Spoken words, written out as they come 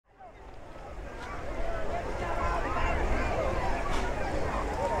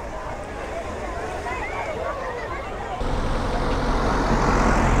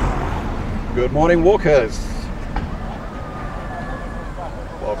Good morning, walkers.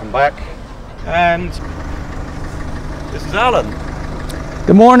 Welcome back. And this is Alan.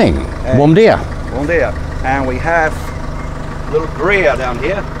 Good morning. Hey. Bom dia. Bom dia. And we have little Greer down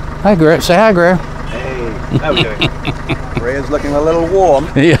here. Hi, Greer. Say hi, Greer. Hey, how are we doing? Greer's looking a little warm.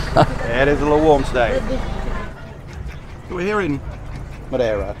 Yeah. It is a little warm today. We're here in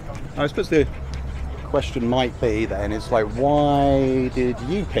Madeira. I suppose the question might be then is like, why did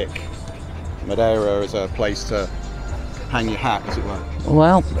you pick Madeira as a place to hang your hat, as it were?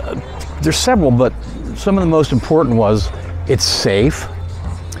 Well, there's several, but some of the most important was it's safe.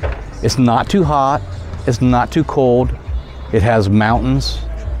 It's not too hot. It's not too cold. It has mountains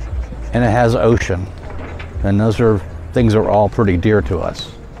and it has ocean. And those are things that are all pretty dear to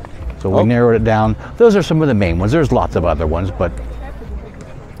us. So we narrowed it down. Those are some of the main ones. There's lots of other ones, but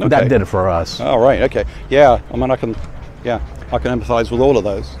that did it for us. All right, okay. Yeah, I mean, I can empathize with all of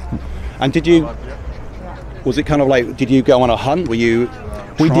those. And was it kind of like, did you go on a hunt? Were you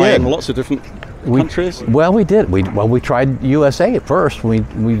trying lots of different countries? Well, we did. We tried USA at first. We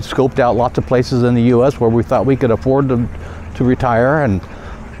scoped out lots of places in the US where we thought we could afford to retire, and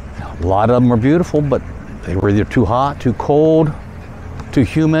a lot of them were beautiful, but they were either too hot, too cold, too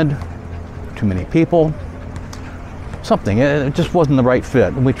humid, too many people. Something, it just wasn't the right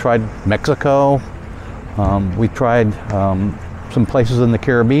fit. And we tried Mexico, we tried some places in the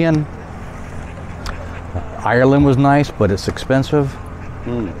Caribbean. Ireland was nice, but it's expensive.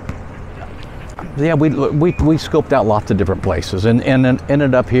 Yeah, we scoped out lots of different places and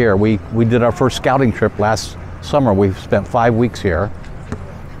ended up here. We did our first scouting trip last summer. We spent 5 weeks here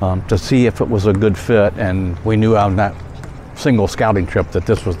to see if it was a good fit, and we knew on that single scouting trip that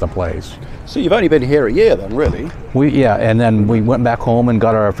this was the place. So you've only been here a year then, really? Yeah, and then we went back home and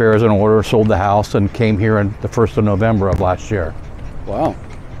got our affairs in order, sold the house, and came here on the 1st of November of last year. Wow.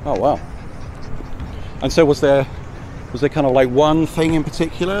 Oh, wow. And so was there kind of like one thing in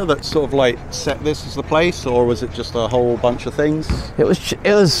particular that sort of like set this as the place, or was it just a whole bunch of things? It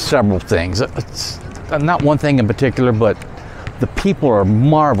was several things. It's not one thing in particular, but the people are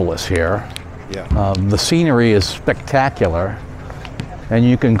marvelous here. Yeah. The scenery is spectacular, and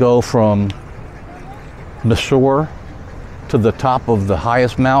you can go from the shore to the top of the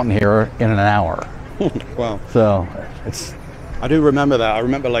highest mountain here in an hour. Wow. So I do remember that. I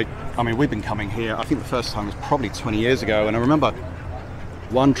remember we've been coming here, I think the first time was probably 20 years ago, and I remember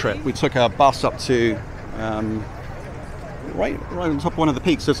one trip, we took a bus up to, right on top of one of the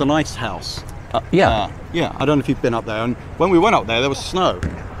peaks, there's an ice house. Yeah, I don't know if you've been up there, and when we went up there was snow,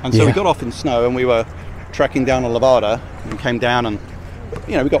 and so we got off in snow and we were trekking down on Levada and came down, and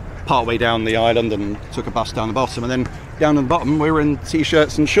we got part way down the island and took a bus down the bottom, and then down at the bottom we were in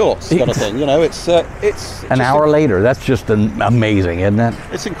t-shirts and shorts kind of thing. It's an hour later. That's just amazing, isn't it?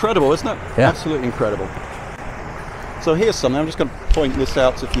 It's incredible, isn't it? Yeah. Absolutely incredible. So here's something, I'm just going to point this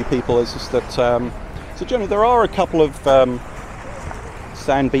out to a few people, is just that so generally there are a couple of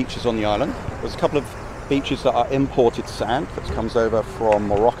sand beaches on the island. There's a couple of beaches that are imported sand that comes over from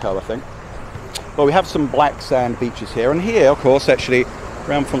Morocco, I think. But we have some black sand beaches here, and here, of course, actually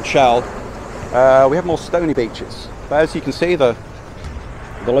around Funchal, we have more stony beaches. But as you can see, the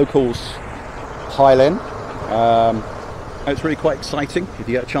locals pile in. And it's really quite exciting if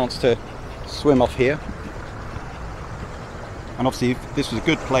you get a chance to swim off here. And obviously, this is a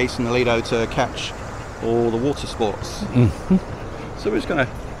good place in the Lido to catch all the water sports. Mm-hmm. So we're just going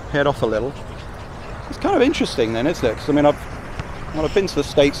to head off a little. It's kind of interesting then, isn't it? Because I mean, I've been to the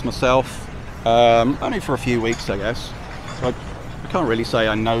States myself, only for a few weeks, I guess. So I can't really say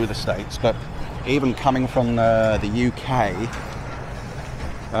I know the States, but even coming from the UK,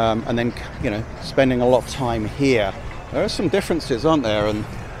 and then spending a lot of time here, there are some differences, aren't there? And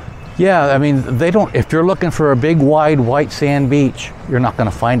yeah, I mean, if you're looking for a big, wide, white sand beach, you're not going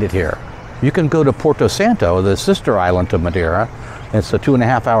to find it here. You can go to Porto Santo, the sister island to Madeira. It's a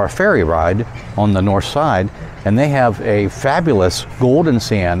 2.5-hour ferry ride on the north side, and they have a fabulous golden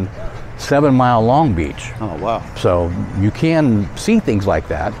sand 7-mile long beach. Oh, wow. So you can see things like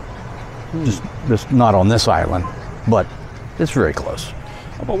that, just not on this island, but it's very close.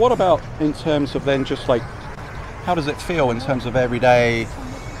 But what about in terms of then just like, how does it feel in terms of everyday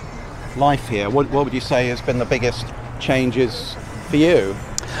life here? What would you say has been the biggest changes for you?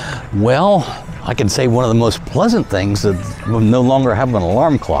 Well, I can say one of the most pleasant things that we no longer have an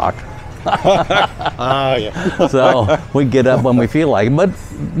alarm clock. Yeah. So we get up when we feel like it, but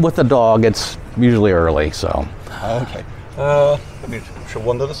with the dog, it's usually early. So. Okay. Let me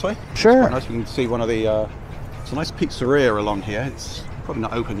wander this way. Sure. It's quite nice. You can see one of the. It's a nice pizzeria along here. It's probably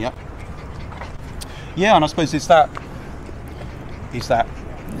not open yet. Yeah, and I suppose is that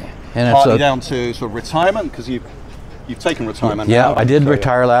And partly it's down to sort of retirement, because you've taken retirement yeah, now. I did So,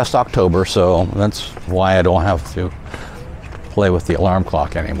 retire last October, so that's why I don't have to play with the alarm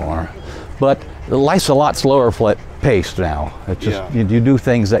clock anymore. But life's a lot slower paced now. It's just you do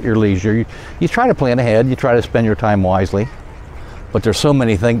things at your leisure. You try to plan ahead. You try to spend your time wisely. But there's so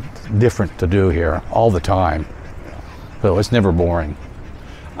many things different to do here all the time. So it's never boring.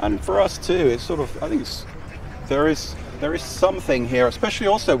 And for us too, it's sort of, I think there is something here, especially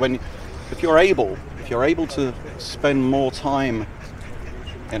also if you're able to spend more time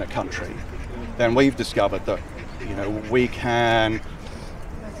in a country, then we've discovered that, you know, we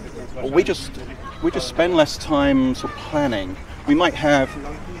just spend less time sort of planning. We might have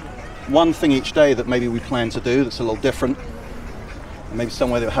one thing each day that maybe we plan to do that's a little different, and maybe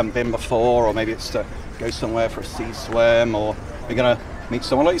somewhere that we haven't been before, or maybe it's to go somewhere for a sea swim, or we're going to meet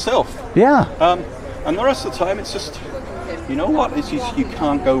someone like yourself. Yeah. And the rest of the time, it's just, you know what, it's just, you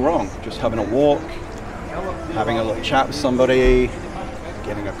can't go wrong. Just having a walk, having a little chat with somebody,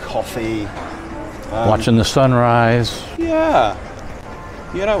 getting a coffee. Watching the sunrise. Yeah.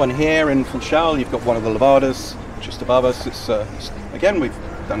 You know, and here in Funchal, you've got one of the levadas just above us. It's again, we've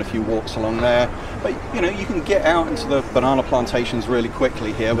done a few walks along there. But, you know, you can get out into the banana plantations really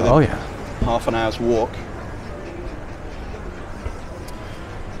quickly here within half an hour's walk.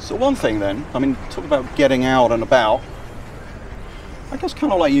 So one thing then, I mean, talk about getting out and about. I guess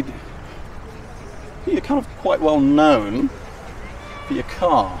kind of like you're kind of quite well known for your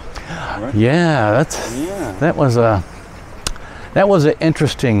car, right? Yeah, that was an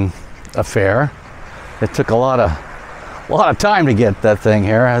interesting affair. It took a lot of time to get that thing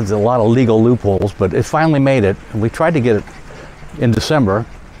here. It has a lot of legal loopholes, but it finally made it. We tried to get it in December,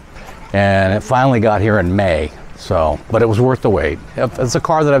 and it finally got here in May. So, but it was worth the wait. It's a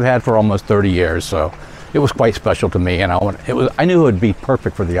car that I've had for almost 30 years, so it was quite special to me, and I knew it would be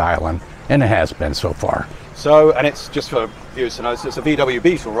perfect for the island, and it has been so far. So, and it's just for viewers to know, it's a VW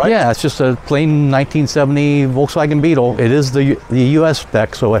Beetle, right? Yeah, it's just a plain 1970 Volkswagen Beetle. It is the US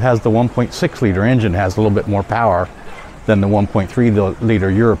spec, so it has the 1.6 liter engine, has a little bit more power than the 1.3 liter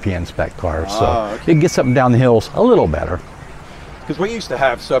European spec cars. So it gets up and down the hills a little better. Because we used to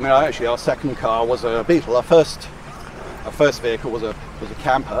have, so I mean, actually our second car was a Beetle. Our first vehicle was a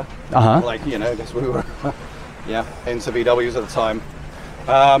camper. Like, you know, because we were into VWs at the time.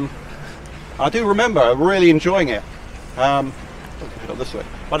 I do remember really enjoying it. This way.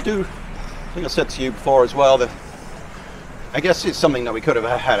 But I think I said to you before as well that I guess it's something that we could have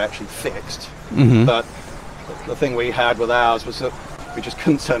had actually fixed. But the thing we had with ours was that we just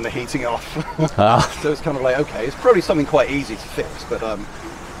couldn't turn the heating off. So it's kind of like, okay, it's probably something quite easy to fix. But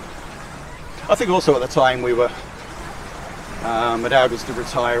I think also at the time we were, my dad was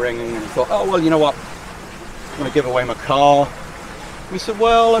retiring, and we thought, oh, well, you know what, I'm going to give away my car. We said,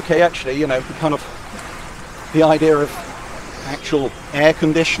 well, okay, actually, you know, the idea of actual air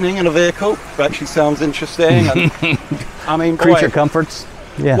conditioning in a vehicle actually sounds interesting. And I mean, creature comforts.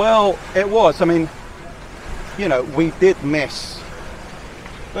 Yeah. Well, it was. I mean, you know, we did miss.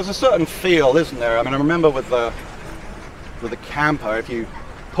 There's a certain feel, isn't there? I mean, I remember with the camper, if you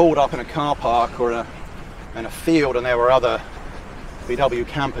pulled up in a car park or in a field and there were other VW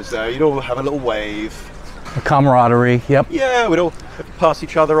campers there, you'd all have a little wave. A camaraderie, yep. Yeah, we'd all pass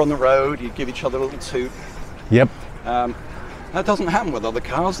each other on the road, you'd give each other a little toot. Yep. That doesn't happen with other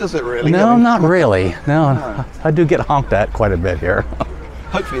cars, does it really? No, I mean, not really. No, I do get honked at quite a bit here.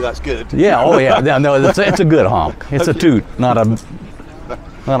 Hopefully that's good. Yeah, oh yeah, no, it's a good honk. It's a toot, not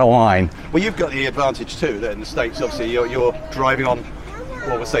a whine. Well, you've got the advantage too that in the States, obviously, you're driving on,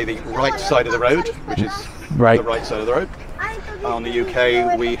 what we'll say, the right side of the road, which is the right side of the road. On the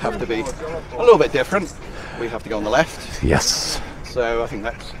UK, we have to be a little bit different. We have to go on the left. Yes. So I think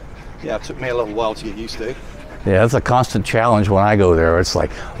that's, it took me a little while to get used to. Yeah, it's a constant challenge when I go there. It's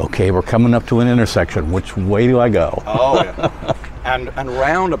like, okay, we're coming up to an intersection. Which way do I go? Oh, yeah. And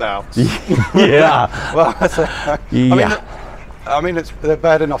roundabouts. Yeah. Well, I mean, they're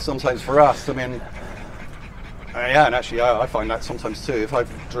bad enough sometimes for us. I mean, and actually I find that sometimes too. If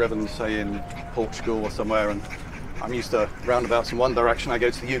I've driven, say, in Portugal or somewhere, and I'm used to roundabouts in one direction, I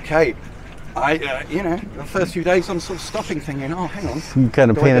go to the UK. You know, the first few days I'm sort of stopping, thinking, oh, hang on. You kind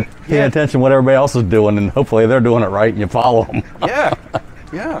of paying attention to what everybody else is doing, and hopefully they're doing it right, and you follow them.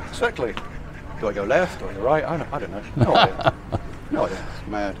 Yeah, exactly. Do I go left? Do I go right? I don't know. No idea. No idea. It's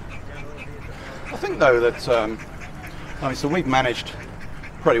mad. I think though that, I mean, so we've managed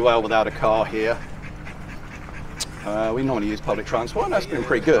pretty well without a car here. We normally use public transport, and that's been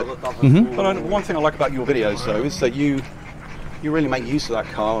pretty good. But one thing I like about your videos though is that you really make use of that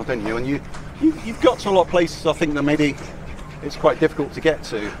car, don't you? And you've got to a lot of places, I think, that maybe it's quite difficult to get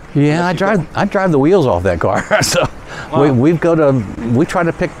to. Yeah, I drive the wheels off that car. So Wow. we try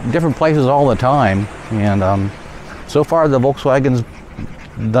to pick different places all the time, and so far the Volkswagen's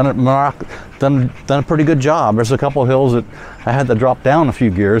done a pretty good job. There's a couple of hills that I had to drop down a few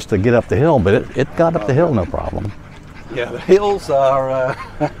gears to get up the hill, but it got up the hill no problem. Yeah, the hills are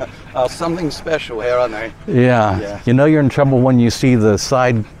something special here, aren't they? Yeah. You know you're in trouble when you see the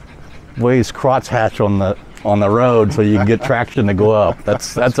sideways crosshatch on the road, so you can get traction to go up.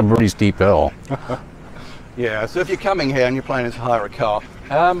 That's a pretty steep hill. Yeah. So if you're coming here and you're planning to hire a car,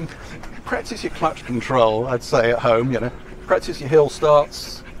 practice your clutch control. I'd say at home, you know, practice your hill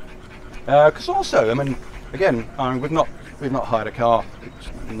starts. Because also, I mean, again, we've not hired a car,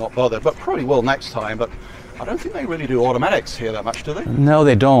 not bothered, but probably will next time. But I don't think they really do automatics here that much, do they? No,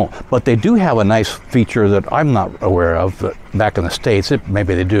 they don't. But they do have a nice feature that I'm not aware of that back in the States.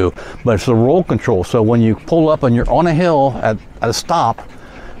 Maybe they do, but it's the roll control. So when you pull up and you're on a hill at a stop,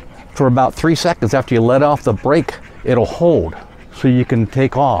 for about 3 seconds after you let off the brake, it'll hold, so you can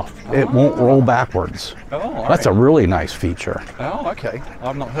take off. It won't roll backwards. Oh, that's a really nice feature. Oh, okay.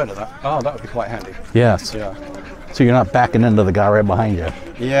 I've not heard of that. Oh, that would be quite handy. Yes. Yeah. So you're not backing into the guy right behind you.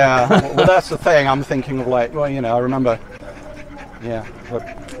 Yeah. Well, that's the thing. I'm thinking of like, well, you know, I remember. Yeah.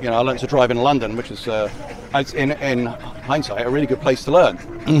 But, you know, I learned to drive in London, which is, in hindsight, a really good place to learn.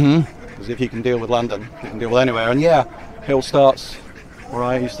 Mm-hmm. Because if you can deal with London, you can deal with anywhere. And yeah, hill starts where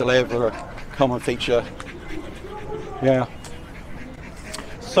I used to live are a common feature. Yeah.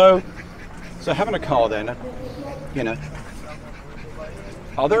 So having a car then, you know,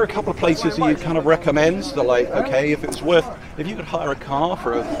 are there a couple of places that you kind of recommend that, like, okay, if you could hire a car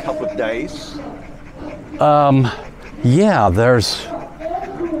for a couple of days? Yeah,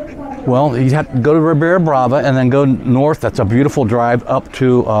 well, you have to go to Ribeira Brava and then go north. That's a beautiful drive up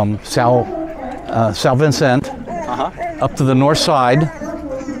to São Vicente, up to the north side.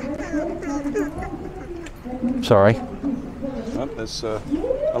 Sorry. Oh, there's a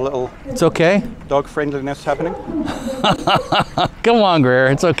little It's okay. dog friendliness happening. Come on, Greer.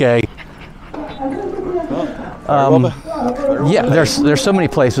 It's okay. Yeah, there's so many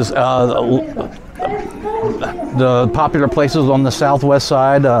places. The popular places on the southwest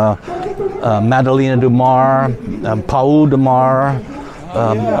side, Madeira do Mar, Pau do Mar.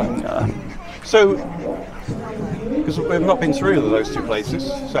 So, because we've not been through those two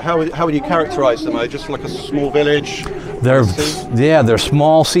places, so how would you characterize them? Are they just like a small village? They're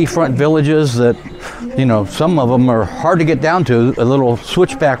small seafront villages that, you know, some of them are hard to get down to. A little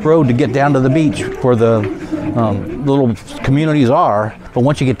switchback road to get down to the beach where the little communities are. But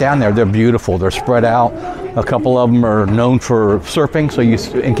once you get down there, they're beautiful. They're spread out. A couple of them are known for surfing, so you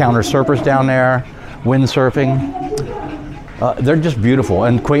encounter surfers down there, windsurfing. They're just beautiful,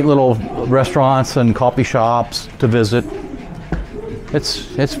 and quaint little restaurants and coffee shops to visit.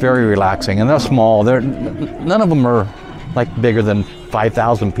 It's very relaxing, and they're small. None of them are like bigger than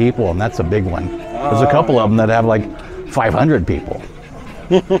 5,000 people, and that's a big one. There's a couple of them that have like 500 people,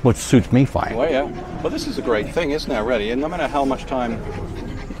 which suits me fine. Well, yeah. Well, this is a great thing, isn't it, really? And no matter how much time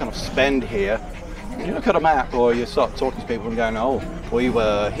you kind of spend here, you look at a map or you start talking to people and going, oh, we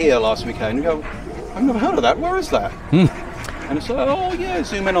were here last weekend. You go, I've never heard of that. Where is that? And it's like, oh, yeah,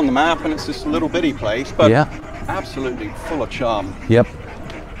 zoom in on the map and it's this little bitty place, but absolutely full of charm. Yep.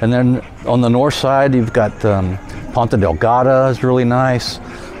 And then on the north side, you've got Ponta Delgada is really nice.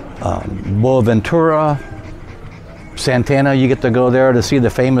 Boaventura, Santana, you get to go there to see the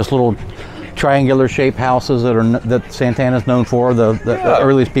famous little triangular shaped houses that Santana's known for, the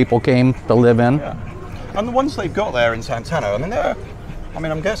earliest people came to live in. Yeah. And the ones they've got there in Santana,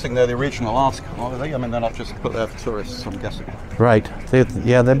 I'm guessing they're the original article, are they? I mean, they're not just put there for tourists, I'm guessing. Right.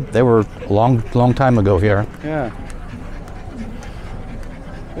 They were a long time ago here. Yeah.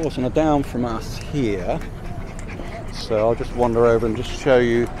 Of course, and down from us here, so I'll just wander over and just show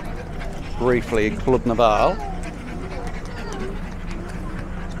you briefly Club Naval.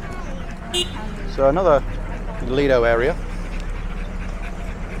 So another Lido area.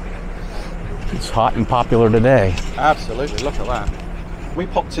 It's hot and popular today. Absolutely, look at that. We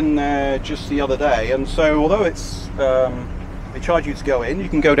popped in there just the other day, and so although it's they charge you to go in, you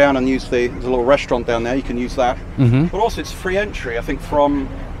can go down and use there's a little restaurant down there, you can use that. But also it's free entry, I think from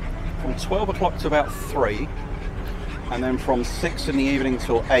 12 o'clock to about 3, and then from 6 in the evening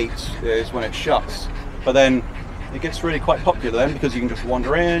till 8 is when it shuts. But then it gets really quite popular then, because you can just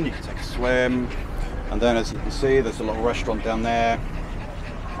wander in, you can take a swim, and then as you can see there's a little restaurant down there,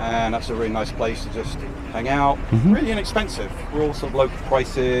 and that's a really nice place to just hang out. Really inexpensive, we're all sort of local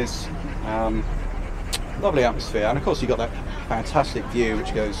prices, lovely atmosphere, and of course you've got that fantastic view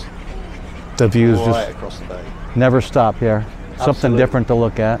which goes the views right across the bay. Never stop here. Something Absolutely. different to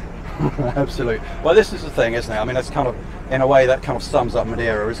look at. Absolutely. Well, this is the thing, isn't it? I mean, that's kind of, in a way, that kind of sums up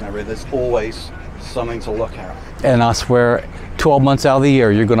Madeira, isn't it? Really? There's always something to look at. And I swear, 12 months out of the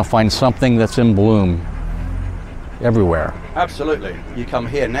year, you're going to find something that's in bloom everywhere. Absolutely. You come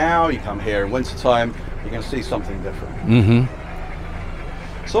here now, you come here in wintertime, you're going to see something different.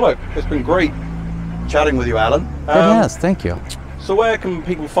 Mm-hmm. So look, it's been great chatting with you, Alan. It has, thank you. So where can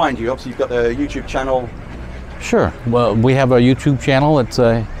people find you? Obviously, you've got the YouTube channel. Sure. Well, we have a YouTube channel. It's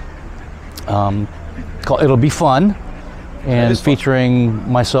called llBeFun, and featuring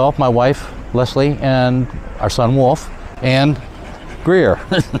myself, my wife, Leslie, and our son, Wolf, and Greer.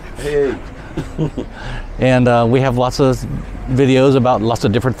 Hey. And we have lots of videos about lots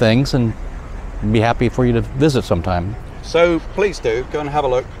of different things, and be happy for you to visit sometime. So please do, go and have a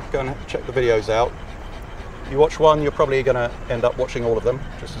look, go and check the videos out. You watch one, you're probably going to end up watching all of them,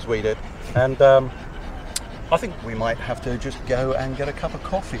 just as we did. And I think we might have to just go and get a cup of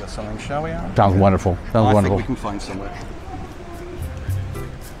coffee or something, shall we, Alan? Sounds wonderful. Sounds wonderful. I think we can find somewhere.